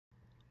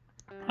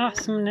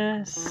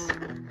Awesomeness.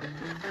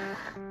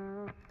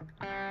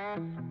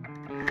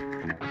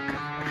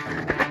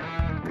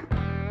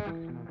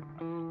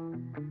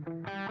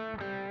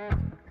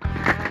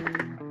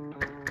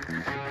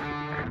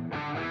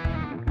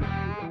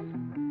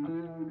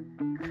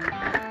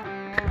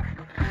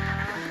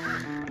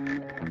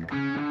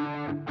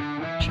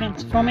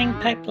 Transforming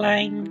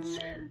pipelines.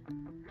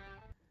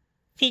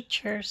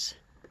 Features: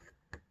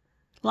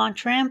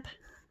 launch ramp,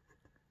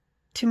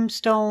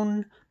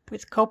 tombstone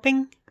with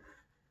coping,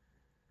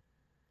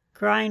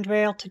 grind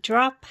rail to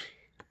drop,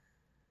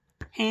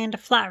 and a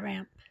flat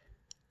ramp.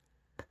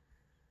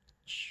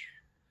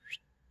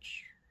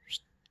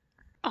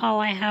 All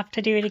I have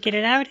to do to get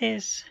it out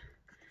is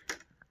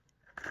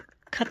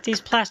cut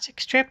these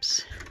plastic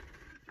strips,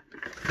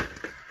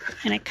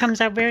 and it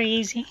comes out very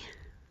easy.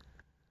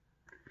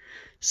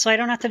 So I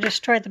don't have to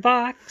destroy the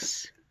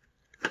box,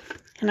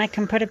 and I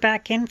can put it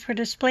back in for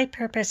display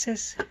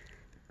purposes.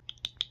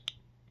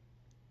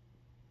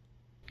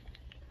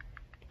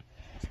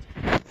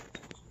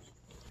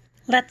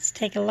 Let's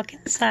take a look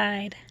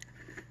inside.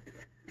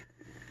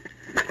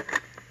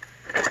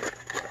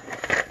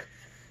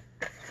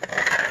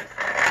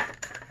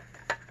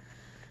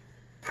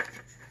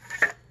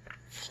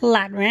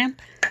 Flat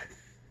ramp,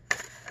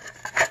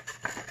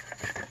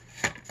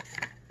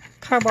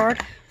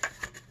 cardboard,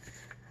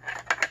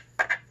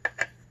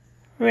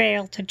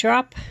 rail to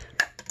drop,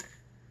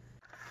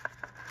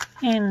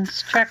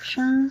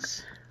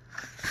 instructions,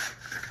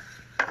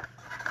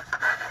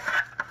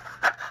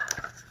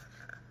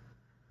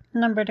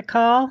 number to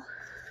call,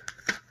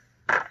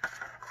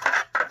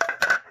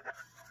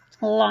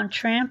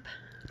 launch ramp,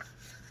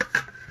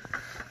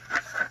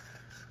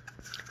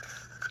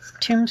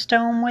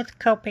 tombstone with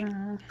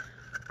coping,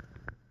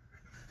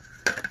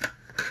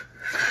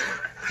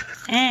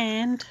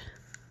 and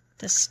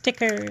the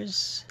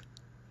stickers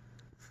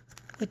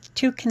with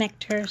 2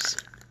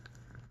 connectors.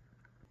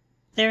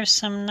 There's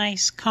some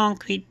nice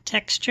concrete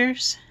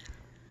textures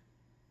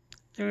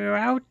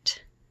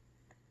throughout.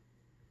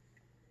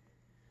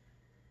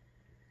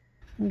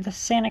 The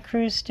Santa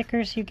Cruz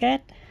stickers you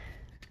get.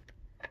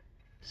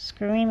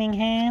 Screaming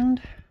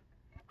hand.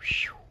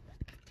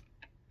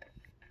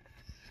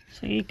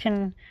 So you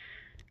can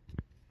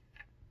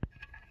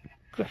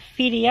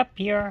graffiti up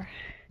your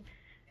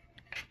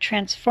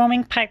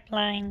transforming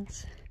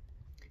pipelines.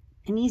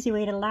 An easy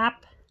way to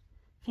lap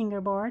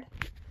fingerboard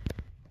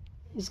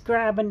is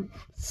grab a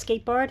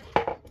skateboard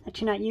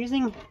that you're not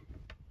using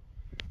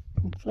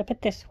and flip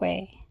it this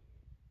way.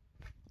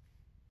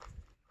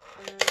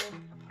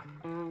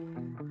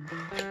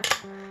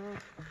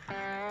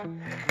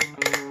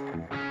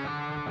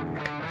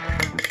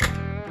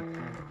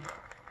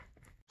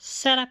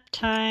 Setup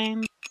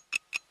time.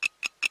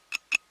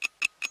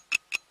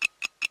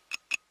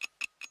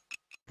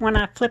 When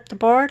I flip the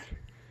board,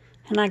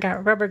 and I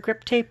got rubber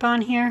grip tape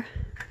on here,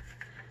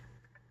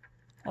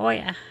 oh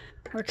yeah,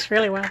 works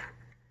really well.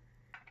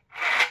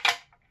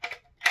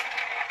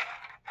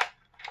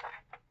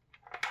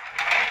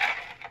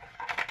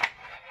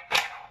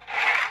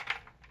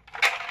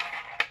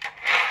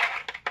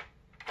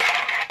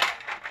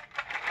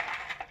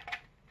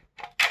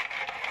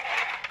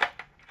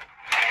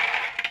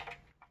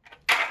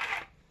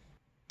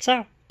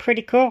 So,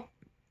 pretty cool.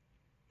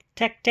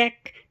 Tech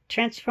deck,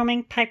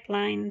 transforming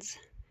pipelines.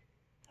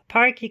 A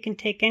park you can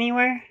take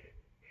anywhere.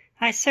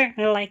 I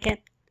certainly like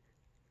it.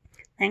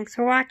 Thanks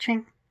for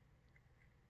watching.